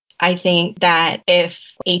I think that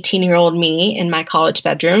if 18-year-old me in my college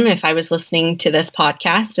bedroom, if I was listening to this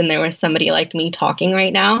podcast and there was somebody like me talking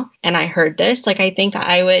right now and I heard this, like, I think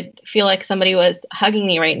I would feel like somebody was hugging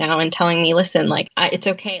me right now and telling me, listen, like, it's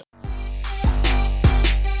okay.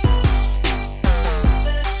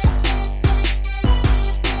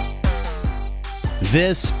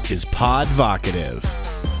 This is Podvocative.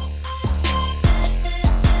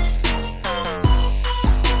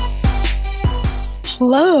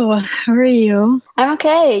 Hello, how are you? I'm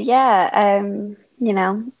okay, yeah. I'm,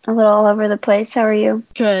 a little all over the place. How are you?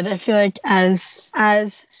 Good. I feel like as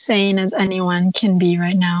sane as anyone can be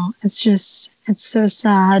right now. It's so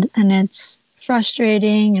sad and it's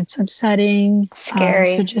frustrating, it's upsetting.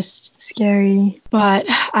 Scary. So just scary. But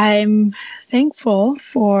I'm thankful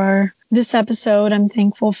for this episode. I'm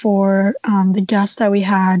thankful for the guest that we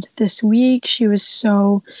had this week. She was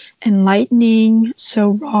so enlightening, so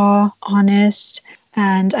raw, honest.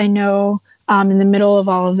 And I know in the middle of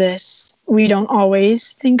all of this, we don't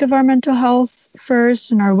always think of our mental health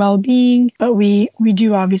first and our well-being, but we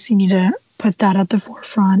do obviously need to put that at the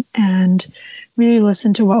forefront and really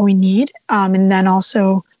listen to what we need, and then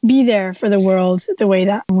also be there for the world the way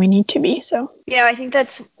that we need to be. So, I think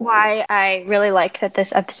that's why I really like that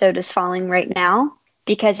this episode is falling right now,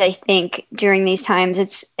 because I think during these times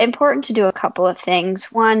it's important to do a couple of things.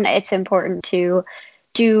 One, it's important to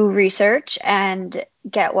do research and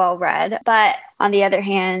get well read. But on the other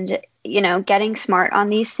hand, getting smart on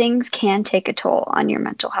these things can take a toll on your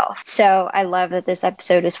mental health. So I love that this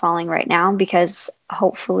episode is falling right now because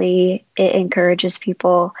hopefully it encourages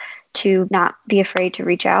people to not be afraid to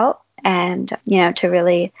reach out and, to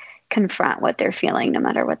really confront what they're feeling, no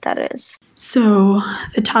matter what that is. So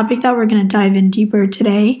the topic that we're going to dive in deeper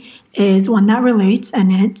today is one that relates,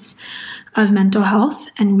 and it's of mental health,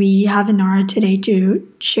 and we have Inara today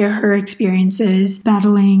to share her experiences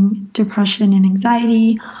battling depression and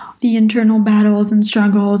anxiety, the internal battles and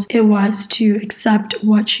struggles it was to accept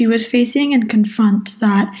what she was facing and confront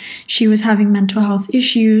that she was having mental health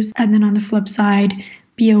issues, and then on the flip side,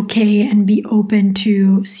 be okay and be open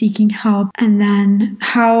to seeking help, and then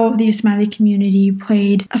how the Ismaili community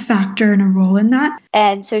played a factor and a role in that.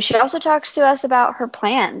 And so she also talks to us about her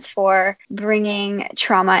plans for bringing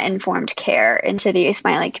trauma-informed care into the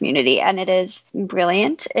Ismaili community, and it is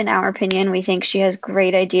brilliant in our opinion. We think she has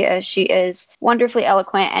great ideas. She is wonderfully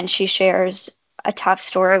eloquent, and she shares a tough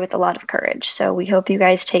story with a lot of courage. So we hope you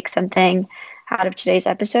guys take something out of today's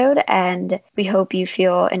episode, and we hope you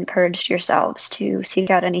feel encouraged yourselves to seek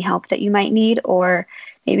out any help that you might need, or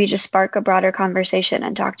maybe just spark a broader conversation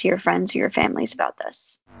and talk to your friends or your families about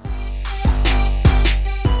this.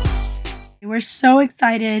 We're so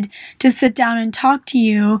excited to sit down and talk to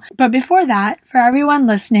you. But before that, for everyone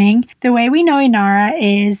listening, the way we know Inara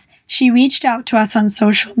is she reached out to us on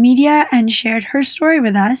social media and shared her story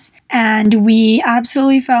with us, and we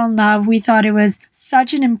absolutely fell in love. We thought it was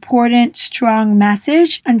such an important, strong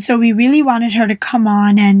message, and so we really wanted her to come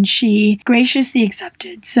on, and she graciously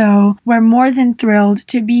accepted. So we're more than thrilled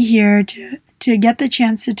to be here to get the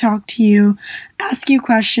chance to talk to you, ask you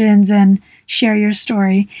questions, and share your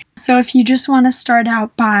story. So if you just want to start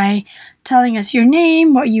out by telling us your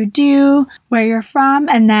name, what you do, where you're from,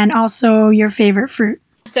 and then also your favorite fruit.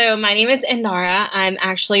 So my name is Inara. I'm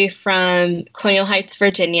actually from Colonial Heights,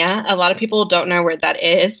 Virginia. A lot of people don't know where that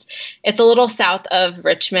is. It's a little south of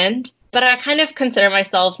Richmond, but I kind of consider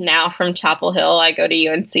myself now from Chapel Hill. I go to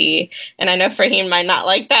UNC, and I know Fahim might not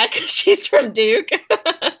like that because she's from Duke.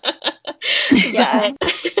 Yeah.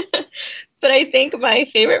 But I think my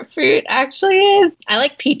favorite fruit actually is, I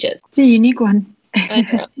like peaches. It's a unique one.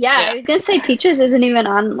 Yeah, I was going to say peaches isn't even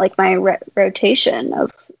on like my rotation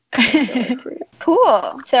of fruit.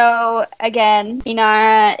 Cool. So again,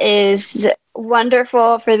 Inara is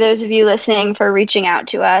wonderful, for those of you listening, for reaching out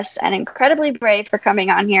to us, and incredibly brave for coming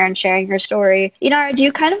on here and sharing her story. Inara, do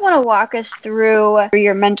you kind of want to walk us through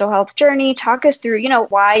your mental health journey? Talk us through,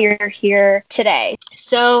 why you're here today.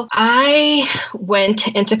 So I went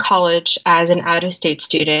into college as an out-of-state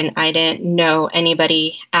student. I didn't know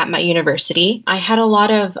anybody at my university. I had a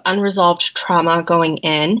lot of unresolved trauma going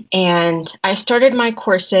in, and I started my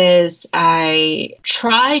courses. I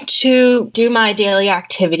tried to do my daily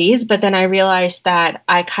activities, but then I realized realized that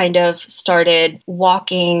I kind of started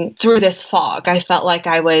walking through this fog. I felt like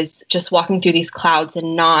I was just walking through these clouds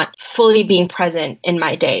and not fully being present in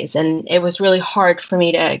my days. And it was really hard for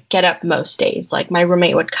me to get up most days. Like my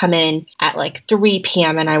roommate would come in at like 3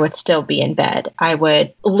 p.m. and I would still be in bed. I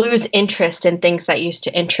would lose interest in things that used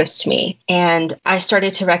to interest me. And I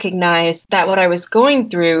started to recognize that what I was going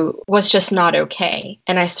through was just not okay.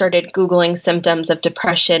 And I started Googling symptoms of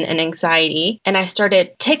depression and anxiety. And I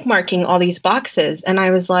started tick marking all these boxes. And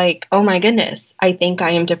I was like, oh my goodness, I think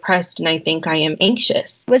I am depressed and I think I am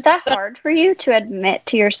anxious. Was that hard for you to admit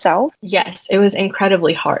to yourself? Yes, it was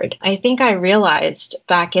incredibly hard. I think I realized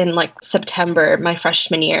back in like September, my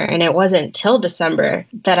freshman year, and it wasn't till December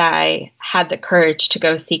that I had the courage to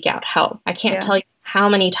go seek out help. I can't tell you how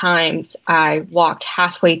many times I walked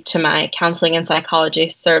halfway to my counseling and psychology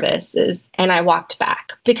services and I walked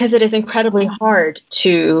back because it is incredibly hard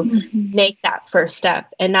to make that first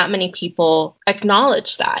step. And not many people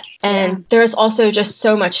acknowledge that. And there's also just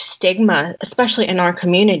so much stigma, especially in our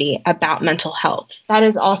community, about mental health. That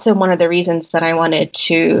is also one of the reasons that I wanted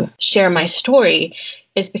to share my story,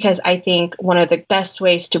 is because I think one of the best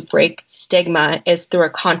ways to break stigma is through a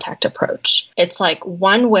contact approach. It's like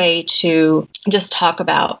one way to just talk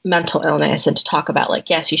about mental illness and to talk about like,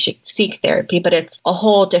 yes, you should seek therapy, but it's a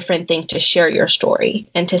whole different thing to share your story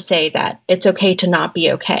and to say that it's okay to not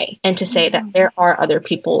be okay and to say that there are other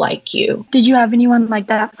people like you. Did you have anyone like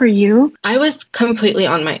that for you? I was completely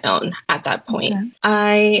on my own at that point. Okay.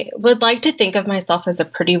 I would like to think of myself as a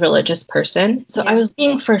pretty religious person. So I was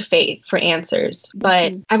looking for faith, for answers, but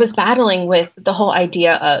I was battling with the whole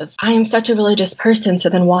idea of I am such a religious person, so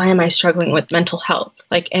then why am I struggling with mental health?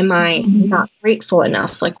 Like, am I not grateful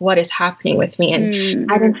enough? Like, what is happening with me?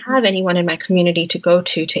 And I didn't have anyone in my community to go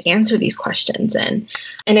to answer these questions. And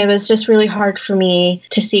it was just really hard for me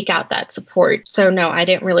to seek out that support. So no, I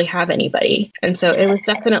didn't really have anybody. And so it was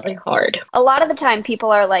definitely hard. A lot of the time people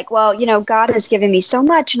are like, well, you know, God has given me so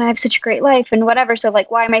much and I have such a great life and whatever. So like,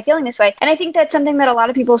 why am I feeling this way? And I think that's something that a lot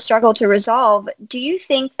of people struggle to resolve. Do you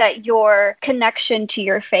think that your connection to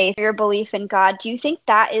your faith, your belief in God, do you think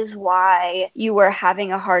that is why you were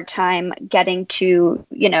having a hard time getting to,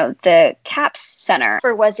 you know, the CAPS Center?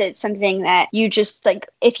 Or was it something that you just like,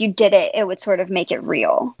 if you did it, it would sort of make it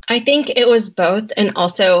real? I think it was both. And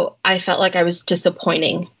also I felt like I was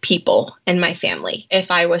disappointing people in my family. If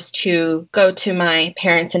I was to go to my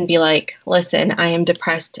parents and be like, listen, I am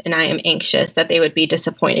depressed and I am anxious, that they would be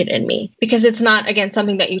disappointed in me. Because it's not, again,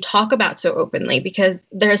 something that you talk about so openly, because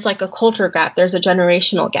there's like a culture gap, there's a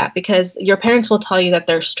generational gap, because your parents will tell you that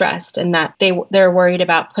they're stressed and that they're worried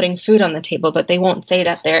about putting food on the table, but they won't say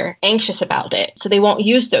that they're anxious about it. So they won't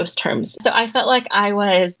use those terms. So I felt like I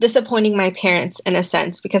was disappointing my parents in a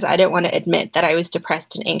sense because I didn't want to admit that I was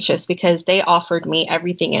depressed and anxious because they offered me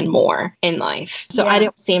everything and more in life. So I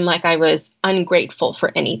didn't seem like I was ungrateful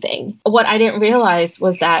for anything. What I didn't realize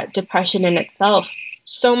was that depression in itself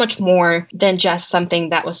so much more than just something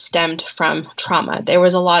that was stemmed from trauma. There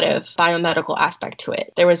was a lot of biomedical aspect to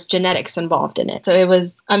it. There was genetics involved in it. So it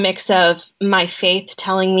was a mix of my faith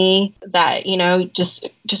telling me that, you know, just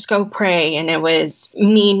go pray. And it was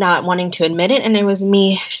me not wanting to admit it. And it was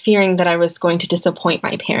me fearing that I was going to disappoint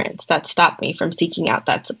my parents that stopped me from seeking out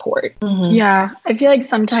that support. Mm-hmm. Yeah, I feel like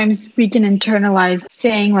sometimes we can internalize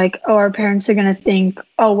saying like, oh, our parents are going to think,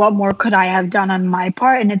 oh, what more could I have done on my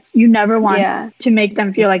part? And it's, you never want to make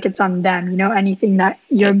them feel like it's on them, you know, anything that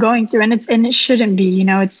you're going through. And it shouldn't be, you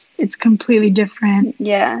know, it's completely different.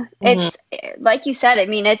 Yeah. It's like you said, I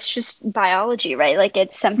mean, it's just biology, right? Like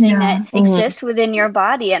it's something that exists within your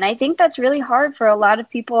body. And I think that's really hard for a lot of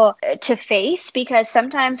people to face because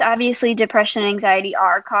sometimes obviously depression and anxiety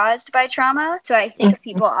are caused by trauma. So I think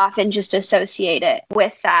people often just associate it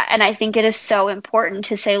with that. And I think it is so important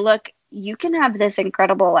to say, look, you can have this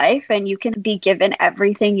incredible life and you can be given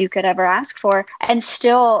everything you could ever ask for and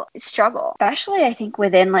still struggle, especially I think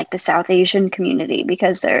within like the South Asian community,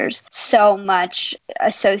 because there's so much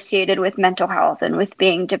associated with mental health and with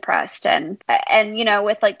being depressed and you know,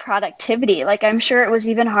 with like productivity. Like I'm sure it was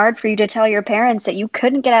even hard for you to tell your parents that you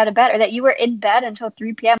couldn't get out of bed or that you were in bed until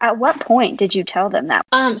 3 p.m. At what point did you tell them that?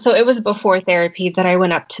 So it was before therapy that I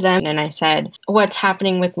went up to them and I said, what's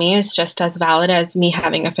happening with me is just as valid as me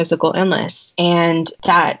having a physical illness, and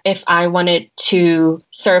that if I wanted to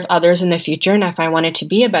serve others in the future and if I wanted to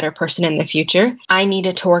be a better person in the future, I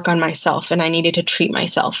needed to work on myself and I needed to treat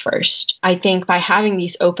myself first. I think by having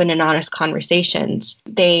these open and honest conversations,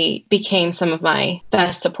 they became some of my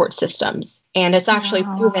best support systems. And it's actually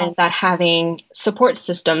Wow. proven that having support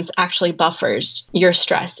systems actually buffers your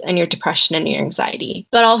stress and your depression and your anxiety.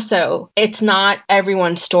 But also, it's not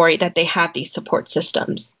everyone's story that they have these support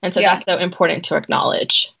systems. And so that's so important to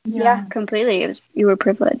acknowledge. Yeah, completely. You were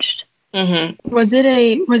privileged. Mm-hmm. Was it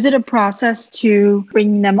a process to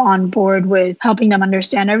bring them on board with helping them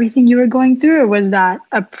understand everything you were going through, or was that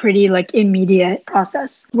a pretty immediate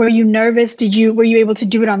process? Were you nervous? Were you able to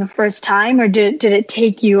do it on the first time, or did it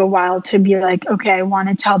take you a while to be like, okay, I want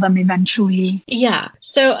to tell them eventually? Yeah.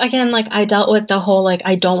 So again, I dealt with the whole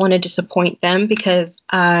I don't want to disappoint them because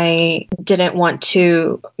I didn't want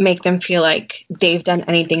to make them feel like they've done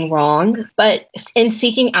anything wrong. But in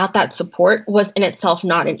seeking out that support was in itself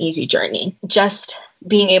not an easy journey. Just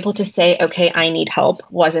being able to say, okay, I need help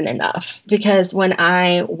wasn't enough. Because when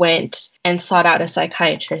I went and sought out a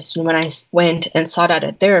psychiatrist and when I went and sought out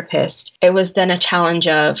a therapist, it was then a challenge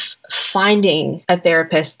of finding a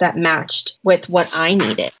therapist that matched with what I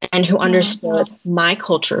needed and who understood my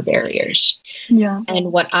culture barriers.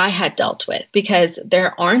 And what I had dealt with, because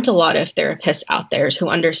there aren't a lot of therapists out there who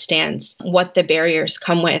understands what the barriers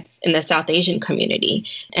come with in the South Asian community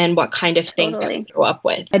and what kind of things that we grow up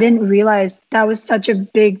with. I didn't realize that was such a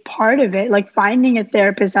big part of it, finding a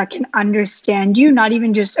therapist that can understand you, not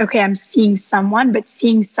even just, okay, I'm seeing someone, but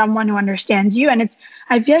seeing someone who understands you. And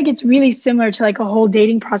I feel like it's really similar to a whole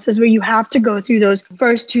dating process where you have to go through those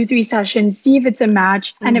first 2-3 sessions, see if it's a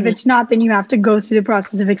match. And if it's not, then you have to go through the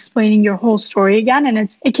process of explaining your whole story again.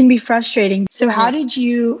 And it can be frustrating. So how did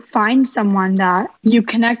you find someone that you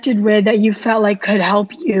connected with that you felt like could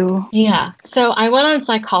help you? Yeah. So I went on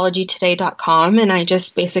psychologytoday.com and I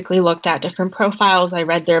just basically looked at different profiles. I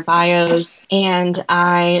read their bios and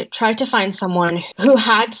I tried to find someone who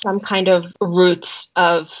had some kind of roots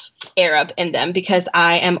of Arab in them because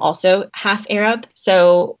I am also half Arab.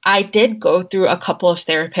 So I did go through a couple of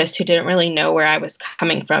therapists who didn't really know where I was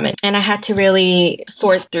coming from. And I had to really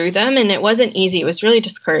sort through them. And it wasn't easy. It was really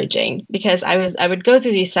discouraging because I would go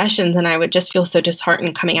through these sessions and I would just feel so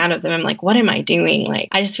disheartened coming out of them. I'm like, what am I doing?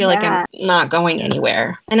 I just feel like I'm not going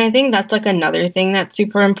anywhere. And I think that's another thing that's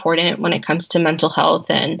super important when it comes to mental health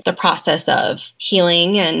and the process of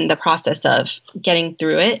healing and the process of getting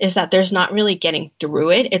through it is that there's not really getting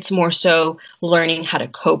through it. It's more so learning how to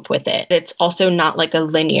cope with it. It's also not a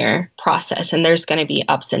linear process and there's going to be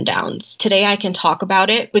ups and downs. Today I can talk about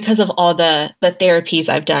it because of all the therapies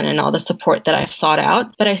I've done and all the support that I've sought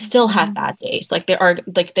out, but I still have bad days. There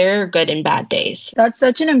are good and bad days. That's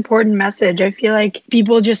such an important message. I feel like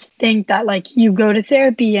people just think that you go to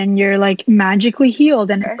therapy and you're magically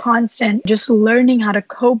healed, and constant just learning how to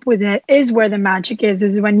cope with it is where the magic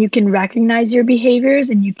is when you can recognize your behaviors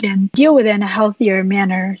and you can deal with it in a healthier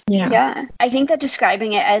manner. Yeah. I think that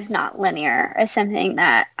describing it as not linear is something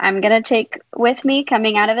that I'm going to take with me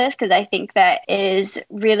coming out of this because I think that is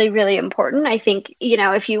really, really important. I think,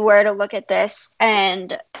 if you were to look at this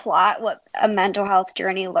and plot what a mental health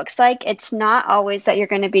journey looks like, it's not always that you're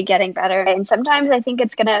going to be getting better. And sometimes I think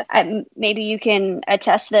it's going to, maybe you can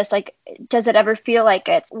attest to this, does it ever feel like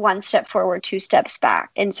it's one step forward, 2 steps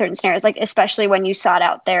back in certain scenarios, especially when you sought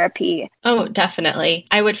out therapy? Oh, definitely.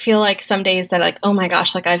 I would feel some days that oh my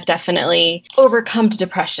gosh, I've definitely overcome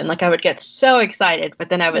depression. I would get so excited, but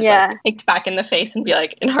then I would kicked back in the face and be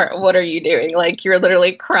Inara, what are you doing? You're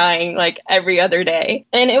literally crying every other day.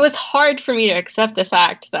 And it was hard for me to accept the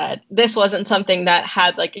fact that this wasn't something that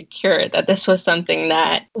had a cure, that this was something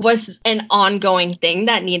that was an ongoing thing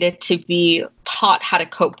that needed to be taught how to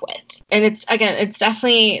cope with. And it's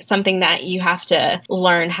definitely something that you have to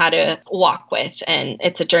learn how to walk with. And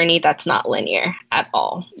it's a journey that's not linear at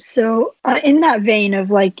all. So in that vein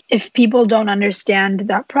of if people don't understand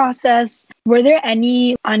that process, were there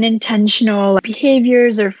any unintentional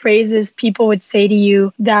behaviors or phrases people would say to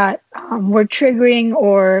you that were triggering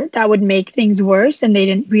or that would make things worse and they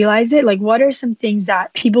didn't realize it? What are some things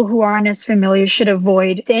that people who aren't as familiar should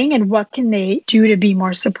avoid saying, and what can they do to be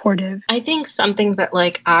more supportive? I think something that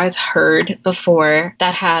I've heard before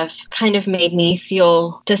that have kind of made me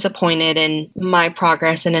feel disappointed in my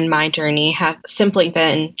progress and in my journey have simply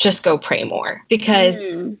been just go pray more, because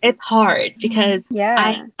it's hard, because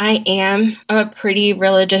I am a pretty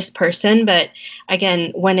religious person, but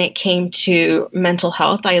again, when it came to mental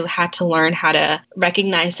health, I had to learn how to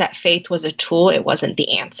recognize that faith was a tool. It wasn't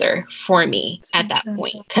the answer for me at that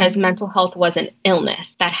point, because mental health was an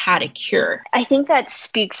illness that had a cure. I think that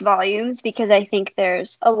speaks volumes, because I think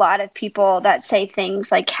there's a lot of people that say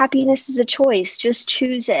things like happiness is a choice, just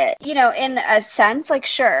choose it. In a sense,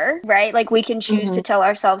 sure, right? We can choose to tell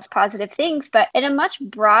ourselves positive things, but in a much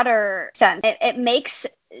broader sense, it makes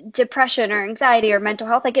depression or anxiety or mental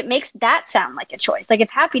health, like it makes that sound like a choice. Like if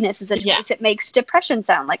happiness is a choice, it makes depression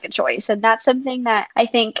sound like a choice. And that's something that I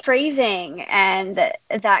think phrasing and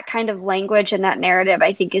that kind of language and that narrative,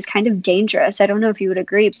 I think, is kind of dangerous. I don't know if you would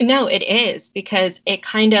agree. No, it is, because it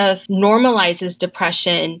kind of normalizes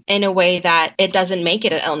depression in a way that it doesn't make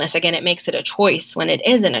it an illness. Again, it makes it a choice when it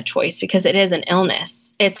isn't a choice, because it is an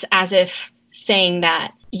illness. It's as if saying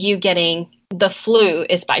that you getting the flu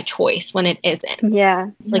is by choice when it isn't. Yeah.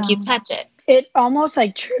 Like you catch it. It almost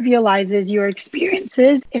like trivializes your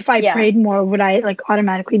experiences. If I prayed more, would I like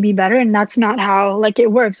automatically be better? And that's not how like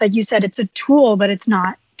it works. Like you said, it's a tool, but it's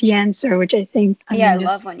not the answer, which I think, I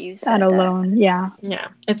love when you said that alone. Yeah. Yeah.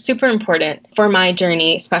 It's super important for my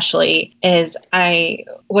journey, especially, is I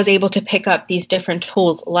was able to pick up these different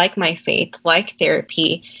tools like my faith, like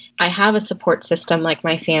therapy. I have a support system like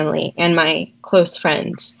my family and my close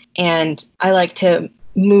friends. And I like to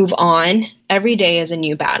move on. Every day is a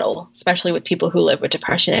new battle, especially with people who live with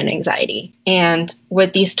depression and anxiety. And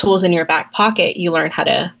with these tools in your back pocket, you learn how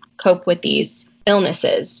to cope with these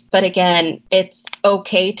illnesses. But again, it's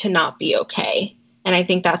okay to not be okay. And I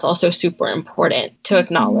think that's also super important to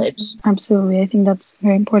acknowledge. Absolutely. I think that's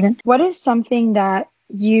very important. What is something that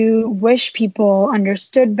you wish people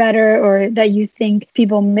understood better, or that you think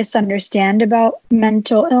people misunderstand about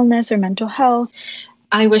mental illness or mental health?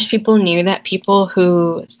 I wish people knew that people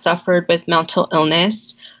who suffered with mental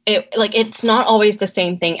illness, it's not always the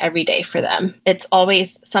same thing every day for them. It's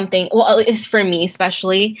always something, well, at least for me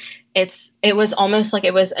especially, it was almost like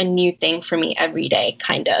it was a new thing for me every day,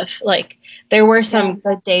 kind of. Like there were some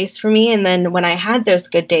good days for me, and then when I had those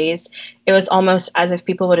good days, it was almost as if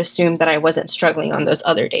people would assume that I wasn't struggling on those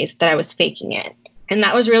other days, that I was faking it. And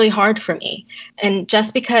that was really hard for me. And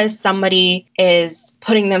just because somebody is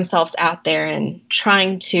putting themselves out there and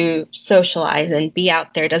trying to socialize and be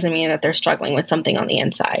out there doesn't mean that they're struggling with something on the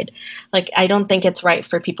inside. Like, I don't think it's right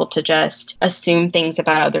for people to just assume things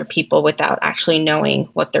about other people without actually knowing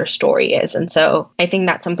what their story is. And so I think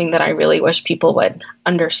that's something that I really wish people would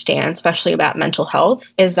understand, especially about mental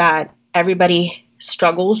health, is that everybody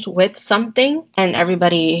struggles with something, and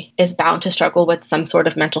everybody is bound to struggle with some sort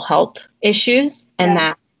of mental health issues, and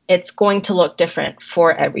that it's going to look different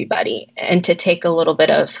for everybody, and to take a little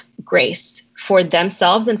bit of grace for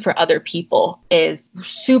themselves and for other people is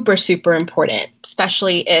super, super important,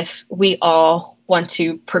 especially if we all want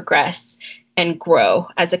to progress and grow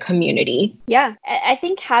as a community. Yeah, I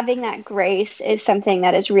think having that grace is something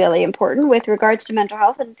that is really important with regards to mental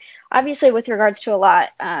health, and obviously with regards to a lot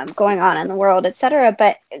going on in the world, etc.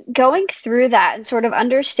 But going through that and sort of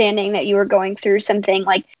understanding that you were going through something,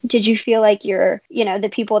 like, did you feel like the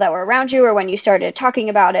people that were around you, or when you started talking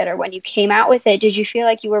about it, or when you came out with it, did you feel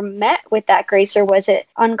like you were met with that grace, or was it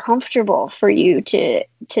uncomfortable for you to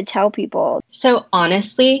tell people? So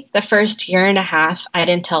honestly, the first year and a half, I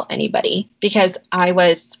didn't tell anybody because I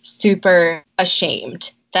was super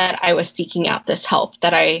ashamed that I was seeking out this help,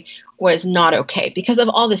 that I was not okay because of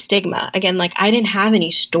all the stigma. Again, like, I didn't have any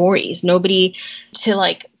stories, nobody to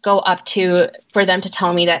like go up to for them to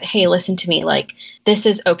tell me that, hey, listen to me, like, this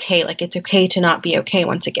is okay. Like, it's okay to not be okay.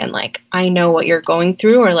 Once again, like, I know what you're going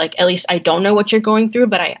through, or like, at least I don't know what you're going through,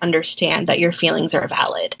 but I understand that your feelings are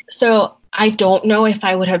valid. So I don't know if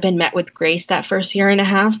I would have been met with grace that first year and a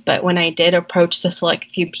half, but when I did approach the select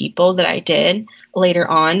few people that I did later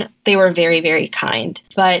on, they were very, very kind.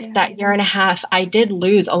 But that year and a half, I did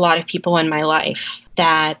lose a lot of people in my life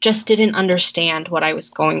that just didn't understand what I was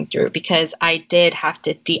going through, because I did have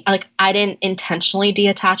to I didn't intentionally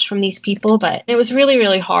detach from these people, but it was really,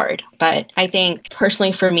 really hard. But I think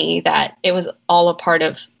personally for me that it was all a part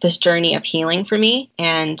of this journey of healing for me,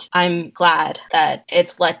 and I'm glad that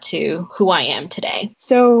it's led to who I am today.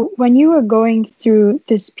 So when you were going through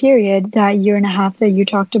this period, that year and a half that you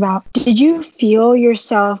talked about, did you feel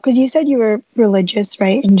yourself, because you said you were religious,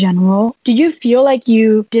 right, in general, did you feel like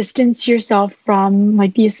you distanced yourself from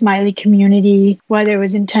like the Ismaili community, whether it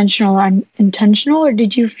was intentional or unintentional, or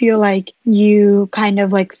did you feel like you kind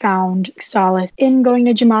of like found solace in going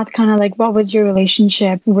to Jamaat? Kind of like, what was your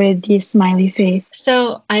relationship with the Ismaili faith?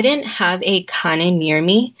 So I didn't have a khana near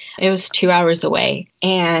me. It was 2 hours away.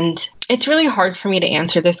 And it's really hard for me to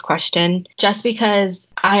answer this question just because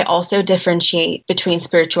I also differentiate between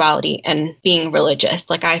spirituality and being religious.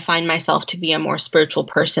 Like, I find myself to be a more spiritual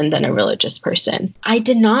person than a religious person. I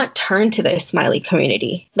did not turn to the Ismaili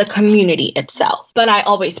community, the community itself, but I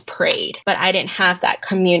always prayed. But I didn't have that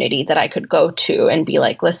community that I could go to and be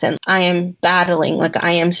like, listen, I am battling, like,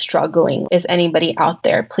 I am struggling. Is anybody out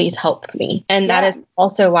there? Please help me. And that is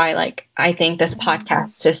also why, like, I think this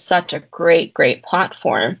podcast is such a great, great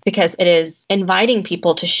platform because it is inviting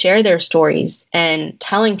people to share their stories and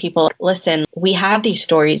telling people, listen, we have these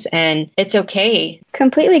stories and it's okay.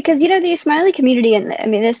 Completely. Because, the Smiley community, and I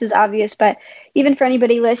mean, this is obvious, but even for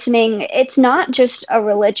anybody listening, it's not just a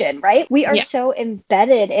religion, right? We are so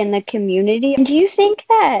embedded in the community. Do you think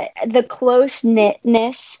that the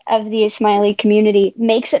close-knitness of the Smiley community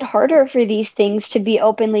makes it harder for these things to be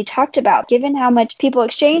openly talked about, given how much people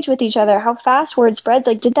exchange with each other, how fast word spreads?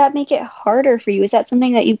 Like, did that make it harder for you? Is that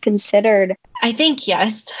something that you considered? I think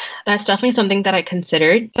yes, that's definitely something that I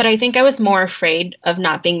considered, but I think I was more afraid of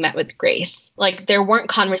not being met with grace. Like there weren't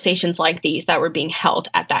conversations like these that were being held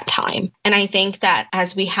at that time. And I think that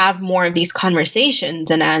as we have more of these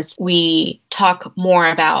conversations and as we talk more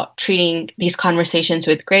about treating these conversations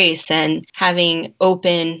with grace and having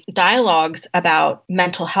open dialogues about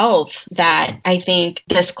mental health, that I think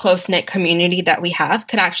this close-knit community that we have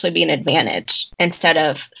could actually be an advantage instead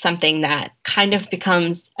of something that kind of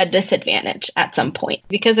becomes a disadvantage at some point.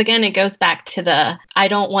 Because again, it goes back to I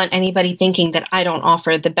don't want anybody thinking that I don't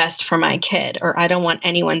offer the best for my kid, or I don't want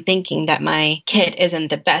anyone thinking that my kid isn't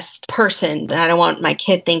the best person. And I don't want my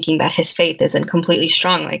kid thinking that his faith isn't completely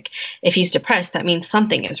strong. Like if he's depressed, that means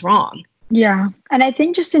something is wrong. Yeah. And I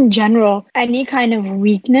think just in general, any kind of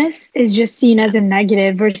weakness is just seen as a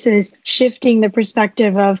negative versus shifting the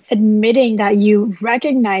perspective of admitting that you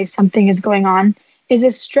recognize something is going on is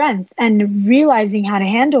a strength, and realizing how to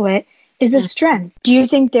handle it is a strength. Do you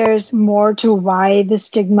think there's more to why the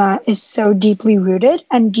stigma is so deeply rooted?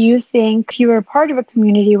 And do you think you were part of a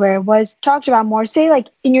community where it was talked about more? Say like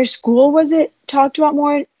in your school, was it talked about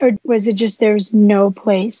more, or was it just there was no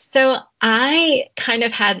place? So I kind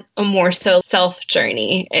of had a more so self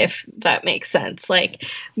journey, if that makes sense. Like,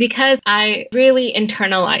 because I really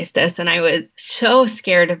internalized this and I was so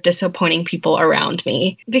scared of disappointing people around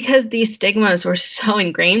me because these stigmas were so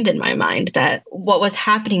ingrained in my mind that what was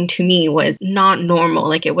happening to me was not normal.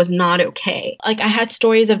 Like it was not okay. Like I had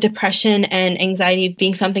stories of depression and anxiety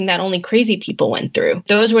being something that only crazy people went through.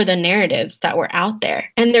 Those were the narratives that were out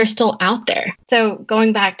there, and they're still out there. So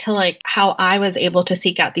going back to like how I was able to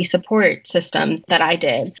seek out these support systems that I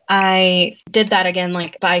did that again,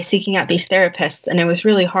 like by seeking out these therapists. And it was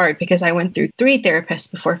really hard because I went through 3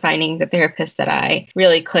 therapists before finding the therapist that I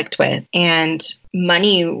really clicked with. And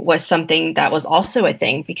money was something that was also a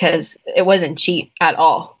thing because it wasn't cheap at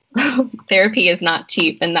all. Therapy is not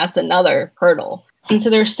cheap, and that's another hurdle. And so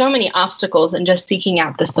there's so many obstacles in just seeking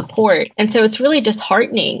out the support. And so it's really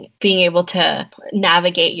disheartening being able to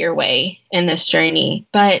navigate your way in this journey.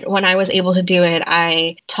 But when I was able to do it,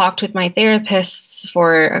 I talked with my therapists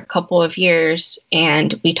for a couple of years,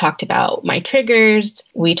 and we talked about my triggers.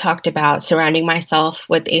 We talked about surrounding myself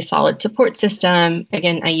with a solid support system.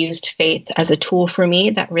 Again, I used faith as a tool for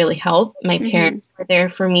me that really helped. My parents were there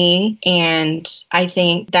for me. And I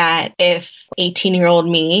think that if 18-year-old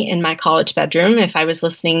me in my college bedroom, if I was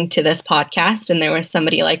listening to this podcast and there was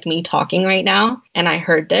somebody like me talking right now and I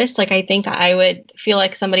heard this, like I think I would feel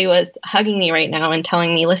like somebody was hugging me right now and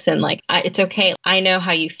telling me, listen, like it's okay. I know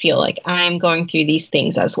how you feel. Like I'm going through these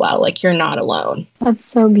things as well. Like you're not alone.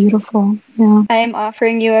 That's so beautiful. Yeah. I am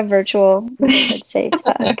offering you a virtual safe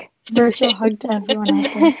hug. Virtual hug to everyone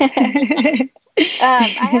out there.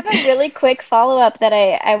 I have a really quick follow-up that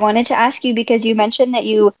I wanted to ask you, because you mentioned that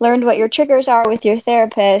you learned what your triggers are with your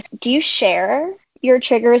therapist. Do you share your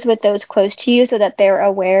triggers with those close to you so that they're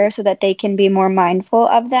aware, so that they can be more mindful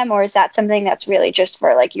of them? Or is that something that's really just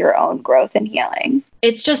for like your own growth and healing?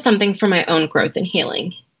 It's just something for my own growth and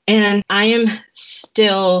healing. And I am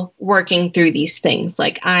still working through these things.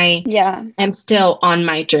 Like I am still on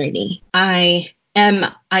my journey.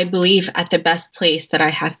 I believe, at the best place that I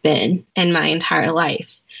have been in my entire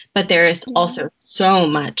life. But there is also so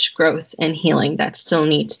much growth and healing that still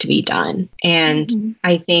needs to be done. And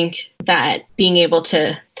I think that being able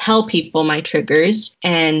to tell people my triggers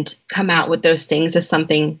and come out with those things is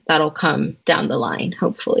something that'll come down the line,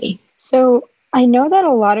 hopefully. So I know that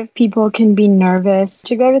a lot of people can be nervous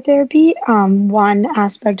to go to therapy. One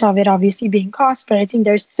aspect of it obviously being cost, but I think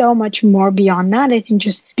there's so much more beyond that. I think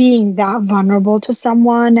just being that vulnerable to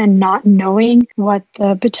someone and not knowing what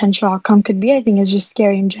the potential outcome could be, I think is just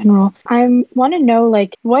scary in general. I want to know,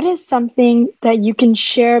 like, what is something that you can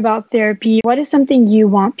share about therapy? What is something you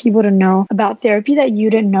want people to know about therapy that you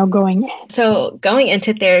didn't know going in? So going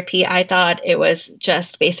into therapy, I thought it was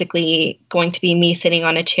just basically going to be me sitting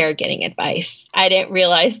on a chair getting advice. I didn't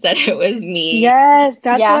realize that it was me. Yes,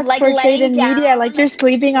 that's Yeah, what's like portrayed in laying media. down. Like you're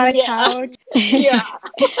sleeping on a Yeah. couch. Yeah.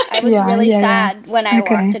 I was Yeah, really yeah, yeah. sad when I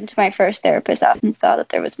Okay. walked into my first therapist's office and saw that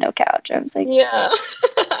there was no couch. I was like, Yeah.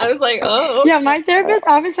 I was like, oh. Yeah, my therapist's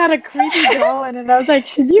office had a creepy doll in it, and I was like,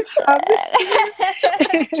 should you have this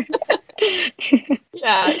here?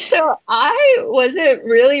 Yeah, so I wasn't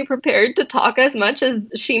really prepared to talk as much as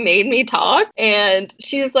she made me talk. And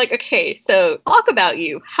she was like, okay, so talk about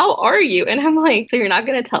you. How are you? And I'm like, so you're not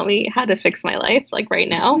going to tell me how to fix my life like right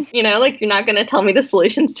now? You know, like you're not going to tell me the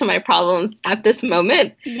solutions to my problems at this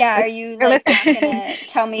moment. yeah, are you like not gonna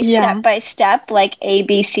tell me step by step like A,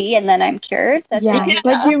 B, C, and then I'm cured? That's Yeah. it.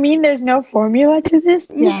 Like, you mean there's no formula to this?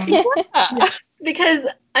 Yeah. Yeah. Because,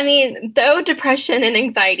 I mean, though depression and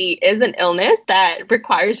anxiety is an illness that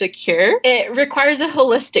requires a cure, it requires a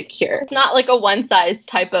holistic cure. It's not like a one size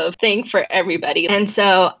type of thing for everybody. And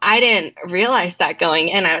so I didn't realize that going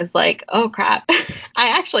in. I was like, oh crap, I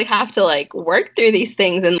actually have to like work through these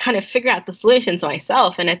things and kind of figure out the solutions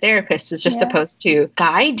myself. And a therapist is just supposed to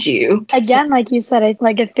guide you. Again, like you said,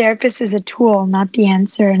 like a therapist is a tool, not the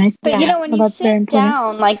answer. And But you know, when you sit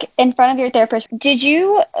down, like in front of your therapist, did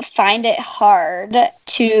you find it hard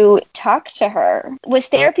to talk to her? Was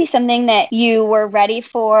therapy something that you were ready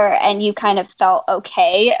for and you kind of felt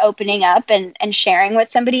okay opening up and sharing with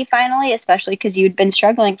somebody finally, especially because you'd been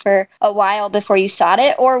struggling for a while before you sought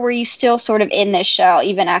it? Or were you still sort of in this shell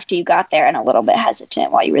even after you got there and a little bit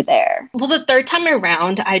hesitant while you were there? Well, the third time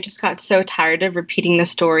around, I just got so tired of repeating the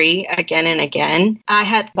story again and again. I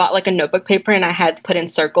had bought like a notebook paper and I had put in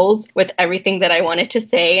circles with everything that I wanted to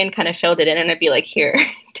say and kind of filled it in, and I'd be like, here,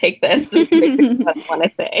 take this. This is what I want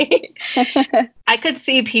to say. I could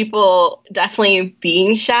see people definitely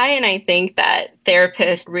being shy, and I think that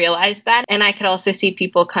therapists realize that. And I could also see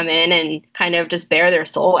people come in and kind of just bare their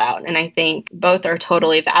soul out. And I think both are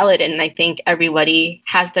totally valid. And I think everybody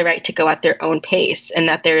has the right to go at their own pace, and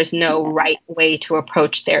that there is no right way to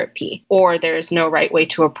approach therapy, or there is no right way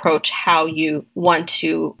to approach how you want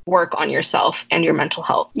to work on yourself and your mental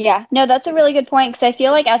health. Yeah, no, that's a really good point, because I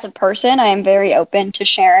feel like as a person, I am very open to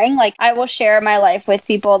sharing. Like, I will share my life with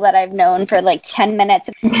people that I've known for like 10 minutes.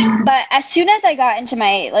 But as soon as I got into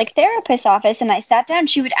my like therapist's office and I sat down,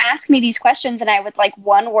 she would ask me these questions and I would like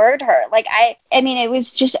one word her. Like, I mean, it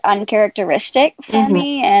was just uncharacteristic for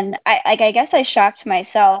me. And I guess I shocked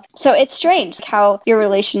myself. So it's strange how your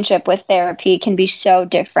relationship with therapy can be so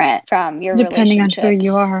different from your depending on relationships. who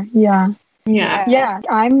you are. Yeah,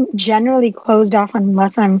 I'm generally closed off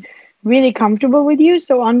unless I'm really comfortable with you.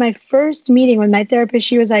 So on my first meeting with my therapist,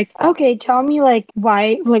 she was like, okay, tell me like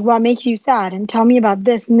why, like what makes you sad, and tell me about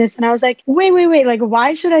this and this. And I was like, wait, like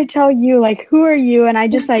why should I tell you? Like, who are you? And I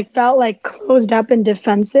just like felt like closed up and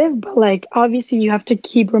defensive. But like obviously you have to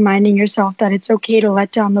keep reminding yourself that it's okay to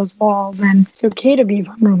let down those walls and it's okay to be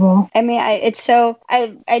vulnerable. I mean, I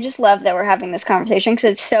just love that we're having this conversation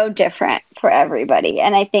because it's so different for everybody.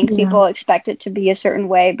 And I think people expect it to be a certain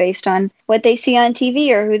way based on what they see on TV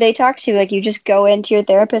or who they talk to. Like, you just go into your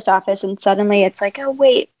therapist's office and suddenly it's like, oh,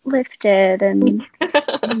 weight lifted and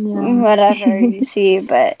whatever you see.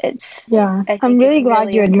 But it's, I think I'm really it's glad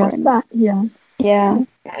really you addressed important. that. Yeah.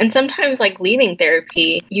 And sometimes, like leaving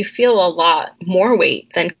therapy, you feel a lot more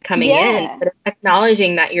weight than coming in. But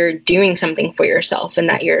acknowledging that you're doing something for yourself and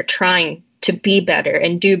that you're trying to be better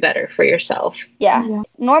and do better for yourself. Yeah.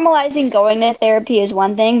 Normalizing going to therapy is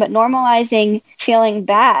one thing, but normalizing feeling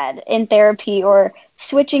bad in therapy or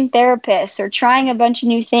switching therapists or trying a bunch of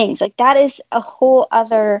new things, like that is a whole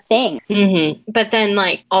other thing. But then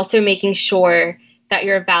like also making sure that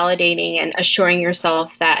you're validating and assuring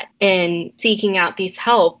yourself that in seeking out these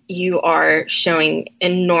help, you are showing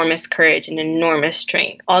enormous courage and enormous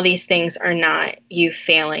strength. All these things are not you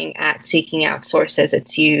failing at seeking out sources.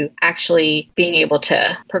 It's you actually being able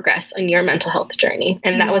to progress in your mental health journey.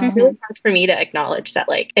 And that was really hard for me to acknowledge that,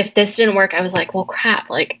 like, if this didn't work, I was like, well, crap,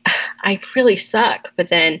 like, I really suck. But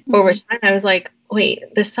then over time, I was like,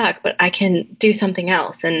 wait, this sucks, but I can do something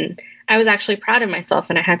else. And I was actually proud of myself,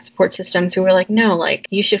 and I had support systems who were like, no, like,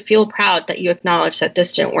 you should feel proud that you acknowledge that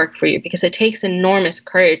this didn't work for you, because it takes enormous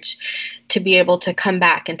courage to be able to come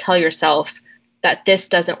back and tell yourself that this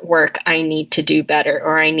doesn't work, I need to do better,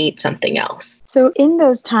 or I need something else. So in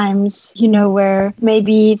those times, you know, where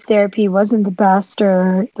maybe therapy wasn't the best,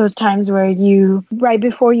 or those times where you, right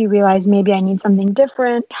before you realize maybe I need something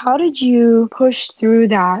different, how did you push through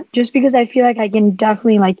that? Just because I feel like I can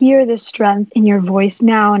definitely like hear the strength in your voice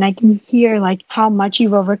now, and I can hear like how much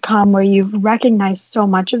you've overcome, where you've recognized so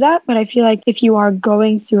much of that. But I feel like if you are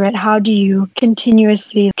going through it, how do you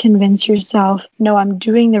continuously convince yourself, no, I'm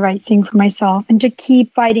doing the right thing for myself, and to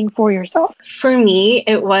keep fighting for yourself? For me,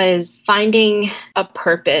 it was finding having a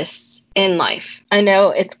purpose in life. I know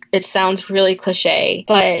it sounds really cliche,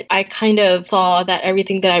 but I kind of saw that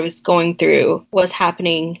everything that I was going through was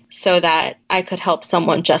happening so that I could help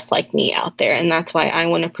someone just like me out there. And that's why I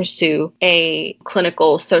want to pursue a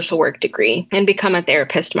clinical social work degree and become a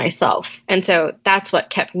therapist myself. And so that's what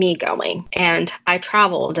kept me going. And I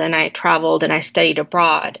traveled and I studied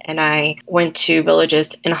abroad, and I went to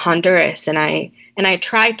villages in Honduras, and I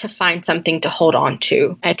tried to find something to hold on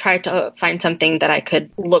to. I tried to find something that I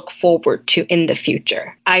could look forward to in the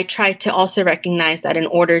future. I tried to also recognize that in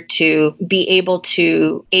order to be able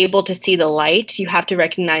to see the light, you have to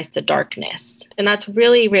recognize the darkness. And that's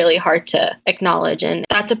really, really hard to acknowledge. And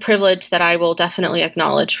that's a privilege that I will definitely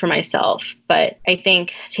acknowledge for myself. But I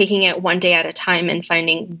think taking it one day at a time and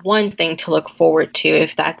finding one thing to look forward to,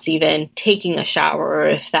 if that's even taking a shower, or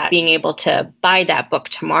if that's being able to buy that book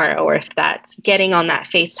tomorrow, or if that's getting on that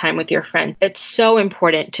FaceTime with your friend, it's so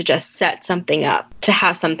important to just set something up, to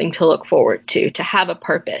have something to look forward to have a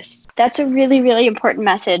purpose. That's a really, really important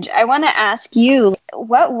message. I want to ask you,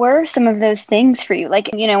 what were some of those things for you? Like,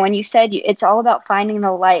 when you said it's all about finding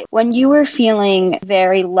the light, when you were feeling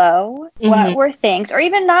very low, what were things, or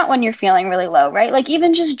even not when you're feeling really low, right? Like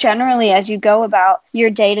even just generally as you go about your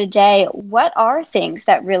day to day, what are things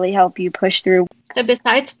that really help you push through? So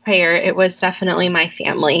besides prayer, it was definitely my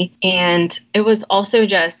family. And it was also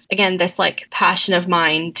just, again, this passion of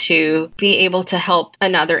mine to be able to help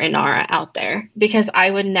another Inara out there, because I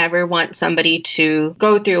would never want somebody to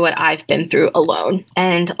go through what I've been through alone.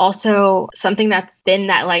 And also something that's been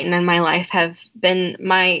that light in my life have been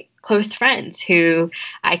my close friends who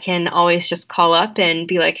I can always just call up and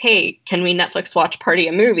be like, hey, can we Netflix watch party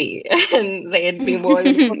a movie? And they'd be more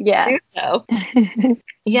than willing to do so.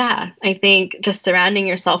 Yeah, I think just surrounding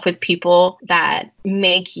yourself with people that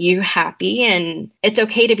make you happy, and it's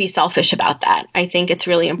okay to be selfish about that. I think it's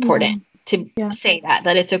really important to say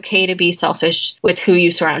that it's okay to be selfish with who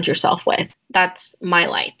you surround yourself with. That's my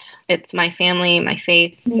light. It's my family, my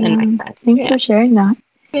faith, and my friends. Thanks for sharing that.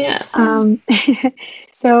 Yeah.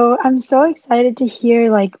 So I'm so excited to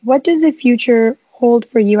hear, what does the future hold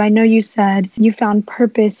for you? I know you said you found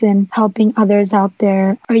purpose in helping others out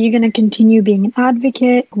there. Are you going to continue being an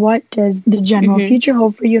advocate? What does the general future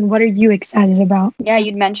hold for you, and what are you excited about? Yeah,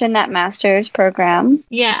 you'd mentioned that master's program.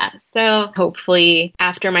 Yeah, so hopefully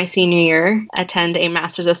after my senior year, attend a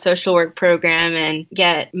master's of social work program and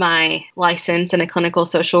get my license in a clinical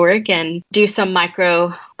social work and do some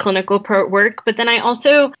micro clinical work. But then I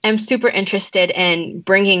also am super interested in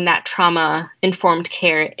bringing that trauma-informed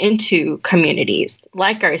care into communities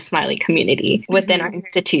like our Smiley community within our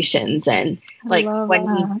institutions. And when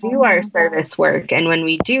we do our service work and when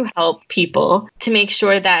we do help people, to make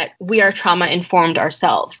sure that we are trauma-informed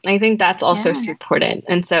ourselves. I think that's also super important.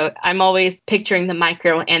 And so I'm always picturing the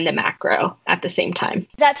micro and the macro at the same time.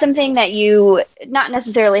 Is that something that you not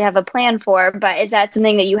necessarily have a plan for, but is that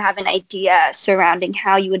something that you have an idea surrounding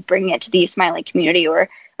how you would bring it to the Smiley community, or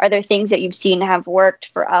are there things that you've seen have worked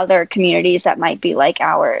for other communities that might be like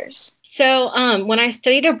ours? So when I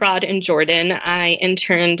studied abroad in Jordan, I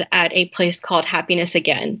interned at a place called Happiness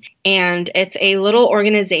Again. And it's a little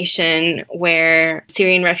organization where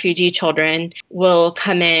Syrian refugee children will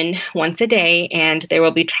come in once a day, and there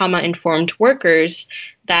will be trauma-informed workers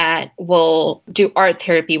that will do art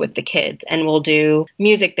therapy with the kids and will do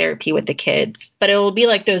music therapy with the kids. But it will be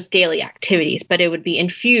like those daily activities, but it would be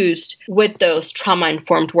infused with those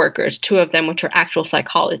trauma-informed workers, two of them which are actual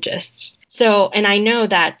psychologists. So, and I know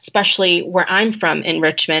that especially where I'm from in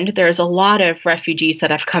Richmond, there's a lot of refugees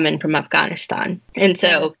that have come in from Afghanistan. And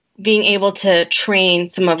so being able to train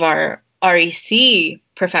some of our REC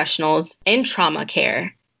professionals in trauma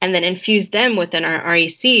care and then infuse them within our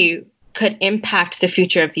REC could impact the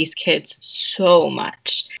future of these kids so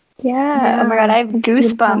much. Yeah. Oh my God, I have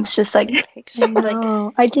goosebumps just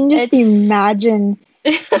picturing. I can just imagine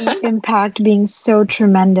the impact being so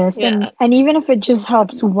tremendous. And even if it just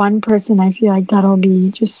helps one person, I feel like that'll be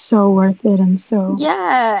just so worth it and so.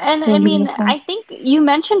 Yeah. And so I mean, beautiful. I think you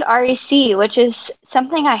mentioned REC, which is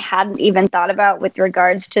something I hadn't even thought about with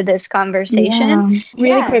regards to this conversation.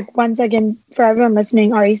 Really quick, once again, for everyone listening,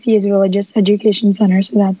 REC is Religious Education Center.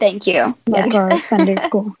 So that's thank you. Our Sunday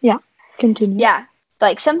school. Yeah. Continue. Yeah.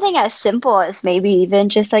 Something as simple as maybe even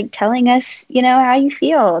just telling us, how you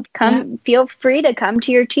feel. Feel free to come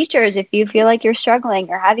to your teachers if you feel like you're struggling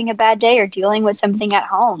or having a bad day or dealing with something at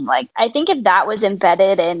home. I think if that was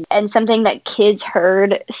embedded and something that kids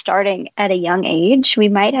heard starting at a young age, we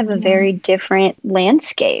might have a very different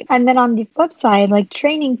landscape. And then on the flip side,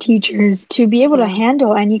 training teachers to be able to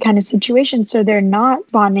handle any kind of situation so they're not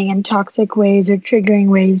bonding in toxic ways or triggering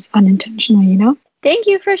ways unintentionally, Thank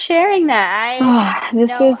you for sharing that.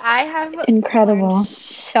 This is I have incredible. learned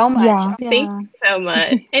so much. Yeah. Thank you so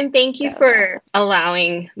much. And thank you That was for awesome.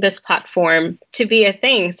 allowing this platform to be a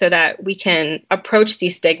thing so that we can approach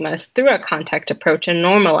these stigmas through a contact approach and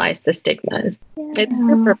normalize the stigmas. It's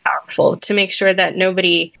super powerful to make sure that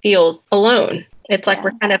nobody feels alone. It's like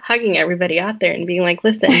we're kind of hugging everybody out there and being like,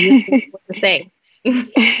 listen, you know what to say.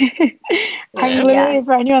 I'm literally,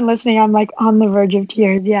 for anyone listening, I'm like on the verge of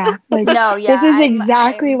tears. Yeah. Like, this is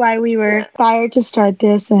exactly why we were inspired to start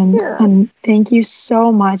this. And thank you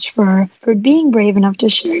so much for being brave enough to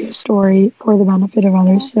share your story for the benefit of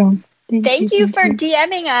others. So thank you for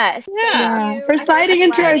DMing us. Yeah. For sliding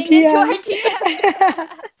into our DMs.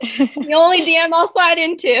 The only DM I'll slide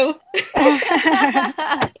into.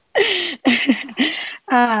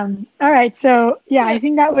 All right. So, yeah, I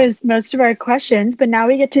think that was most of our questions. But now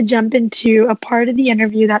we get to jump into a part of the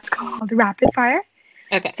interview that's called Rapid Fire.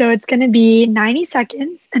 Okay. So it's going to be 90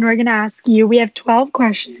 seconds, and we're going to ask you, we have 12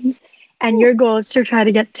 questions, and your goal is to try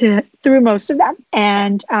to get through most of them.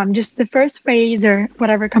 And just the first phrase or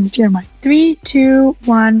whatever comes to your mind. 3, 2,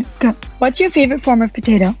 1, go. What's your favorite form of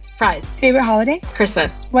potato? Fries. Favorite holiday?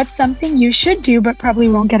 Christmas. What's something you should do but probably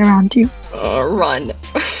won't get around to? Run.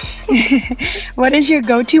 What is your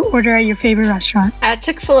go-to order at your favorite restaurant? At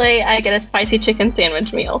Chick-fil-A, I get a spicy chicken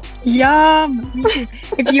sandwich meal. Yum! Me too.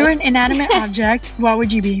 If you were an inanimate object, what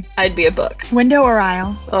would you be? I'd be a book. Window or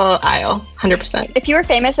aisle? Aisle. 100%. If you were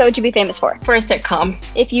famous, what would you be famous for? For a sitcom.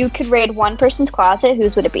 If you could raid one person's closet,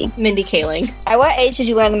 whose would it be? Mindy Kaling. At what age did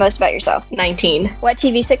you learn the most about yourself? 19. What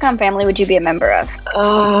TV sitcom family would you be a member of?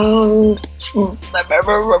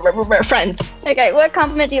 Friends. Okay, what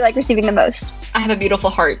compliment do you like receiving the most? I have a beautiful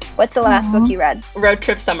heart. What's the last book you read? Road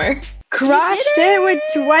Trip Summer. Crushed it with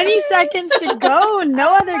 20 seconds to go.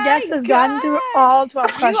 No other guest has gotten through all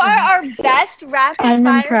 12 questions. You are our best rapid I'm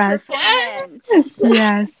fire impressed. performance.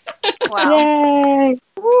 Yes. Wow. Yay.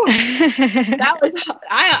 That was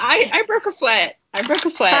I broke a sweat.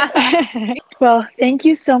 Well, thank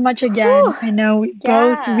you so much again. I know we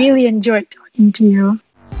both really enjoyed talking to you.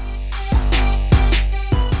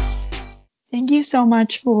 Thank you so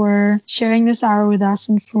much for sharing this hour with us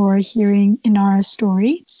and for hearing Inara's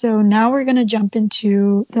story. So now we're going to jump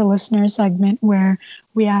into the listener segment where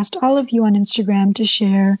we asked all of you on Instagram to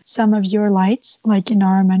share some of your lights, like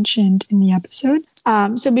Inara mentioned in the episode.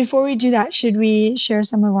 So before we do that, should we share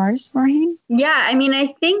some of ours, Marheen? Yeah, I mean, I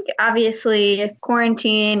think obviously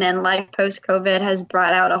quarantine and life post-COVID has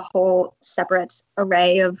brought out a whole separate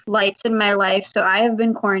array of lights in my life. So I have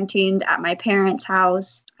been quarantined at my parents'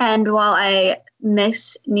 house. And while I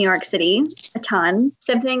miss New York City a ton,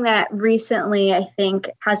 something that recently I think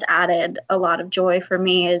has added a lot of joy for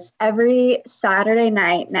me is every Saturday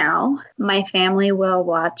night now, my family will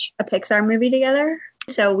watch a Pixar movie together.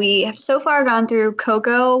 So we have so far gone through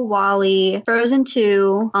Coco, WALL-E, Frozen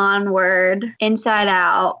 2, Onward, Inside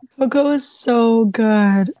Out. Coco is so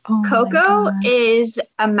good. Oh Coco is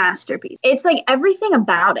a masterpiece. It's like everything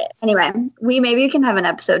about it. Anyway, maybe we can have an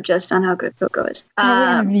episode just on how good Coco is.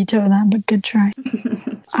 I'm going to veto that, but good try.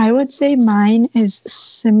 I would say mine is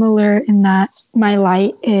similar in that my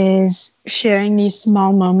light is sharing these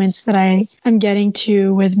small moments that I am getting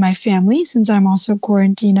to with my family since I'm also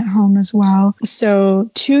quarantined at home as well. So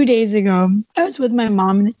 2 days ago, I was with my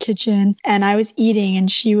mom in the kitchen and I was eating and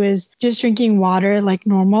she was just drinking water like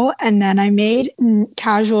normal. And then I made a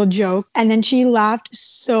casual joke and then she laughed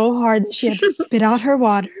so hard that she had to spit out her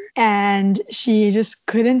water. And she just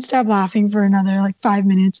couldn't stop laughing for another 5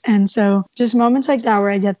 minutes. And so just moments like that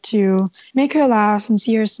where I get to make her laugh and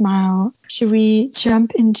see her smile. Should we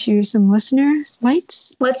jump into some listener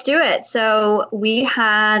lights? Let's do it. So we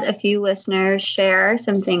had a few listeners share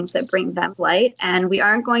some things that bring them light, and we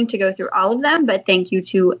aren't going to go through all of them, but thank you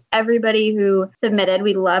to everybody who submitted.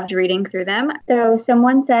 We loved reading through them. So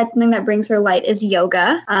someone said something that brings her light is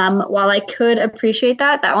yoga. While I could appreciate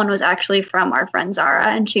that one was actually from our friend Zara,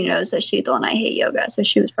 and she knows that she's the one I hate yoga, so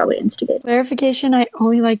she was probably instigated. Clarification, I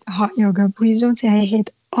only like hot yoga. Please don't say I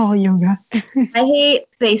hate all yoga. I hate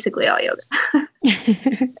basically all yoga.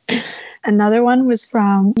 Another one was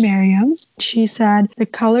from Miriam. She said, the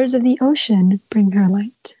colors of the ocean bring her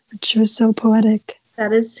light, which was so poetic.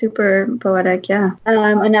 That is super poetic, yeah.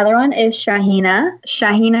 Another one is Shahina.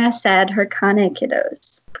 Shahina said her Kane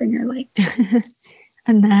kiddos bring her light.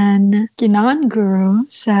 And then Ginan Guru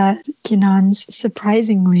said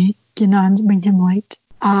surprisingly, Ginan's bring him light.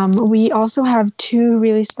 We also have two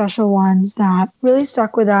really special ones that really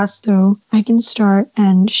stuck with us, so I can start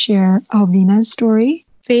and share Alvina's story.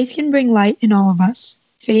 Faith can bring light in all of us.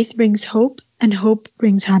 Faith brings hope, and hope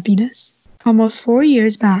brings happiness. Almost 4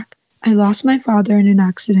 years back, I lost my father in an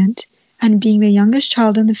accident. and being the youngest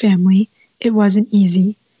child in the family, it wasn't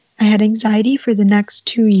easy. I had anxiety for the next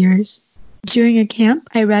 2 years. During a camp,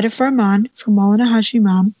 I read a Farman from Maulana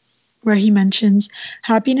Hashimam, where he mentions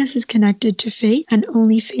happiness is connected to faith and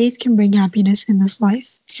only faith can bring happiness in this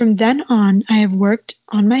life. From then on, I have worked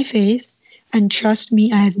on my faith, and trust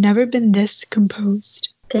me, I have never been this composed.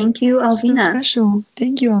 Thank you, Alvina. So special.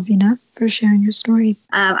 Thank you, Alvina, for sharing your story.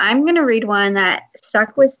 I'm going to read one that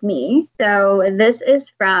stuck with me. So this is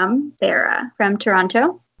from Sarah from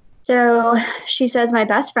Toronto. So she says, my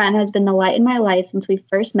best friend has been the light in my life since we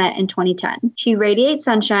first met in 2010. She radiates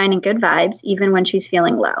sunshine and good vibes even when she's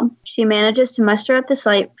feeling low. She manages to muster up this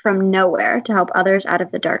light from nowhere to help others out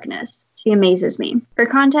of the darkness. She amazes me. For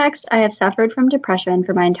context, I have suffered from depression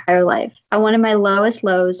for my entire life. At one of my lowest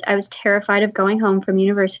lows, I was terrified of going home from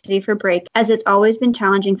university for break, as it's always been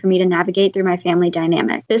challenging for me to navigate through my family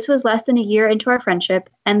dynamic. This was less than a year into our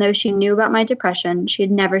friendship, and though she knew about my depression, she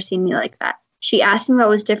had never seen me like that. She asked me what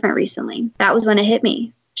was different recently. That was when it hit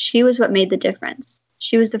me. She was what made the difference.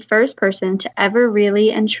 She was the first person to ever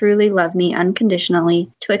really and truly love me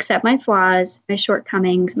unconditionally, to accept my flaws, my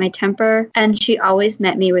shortcomings, my temper, and she always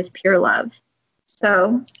met me with pure love.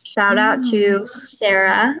 So, shout out to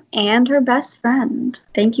Sarah and her best friend.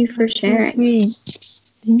 Thank you for sharing. So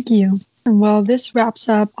sweet. Thank you. Well, this wraps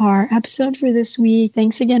up our episode for this week.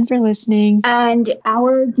 Thanks again for listening. And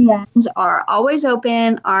our DMs are always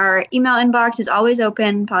open. Our email inbox is always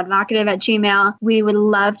open, podvocative@gmail.com. We would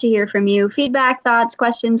love to hear from you. Feedback, thoughts,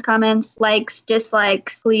 questions, comments, likes,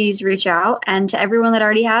 dislikes, please reach out. And to everyone that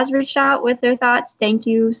already has reached out with their thoughts, thank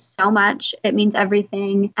you so much. It means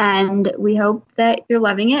everything. And we hope that you're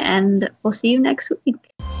loving it, and we'll see you next week.